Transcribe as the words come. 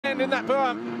end in that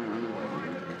berm.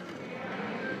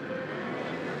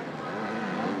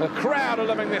 The crowd are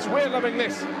loving this. We're loving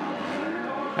this.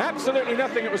 Absolutely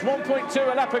nothing. It was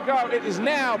 1.2 a lap ago. It is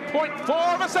now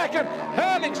 0.4 of a second.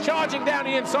 Herlings charging down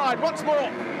the inside once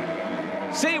more.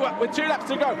 Seewer with 2 laps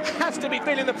to go has to be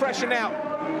feeling the pressure now.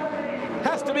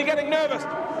 Has to be getting nervous.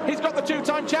 He's got the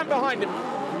 2-time champ behind him.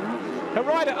 A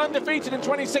rider undefeated in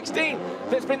 2016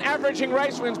 that's been averaging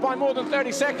race wins by more than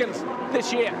 30 seconds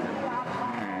this year.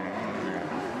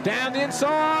 Down the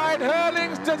inside,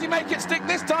 Herlings, does he make it stick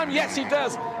this time? Yes, he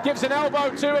does. Gives an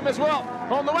elbow to him as well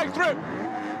on the way through.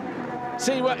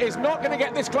 Seewer is not going to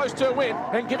get this close to a win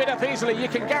and give it up easily, you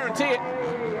can guarantee it.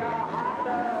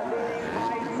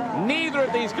 Neither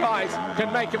of these guys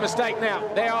can make a mistake now.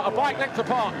 They are a bike length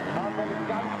apart.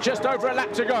 Just over a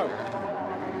lap to go.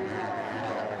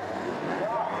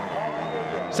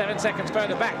 7 seconds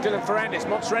further back, Dylan Ferrandis,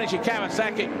 Monster Energy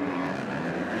Kawasaki.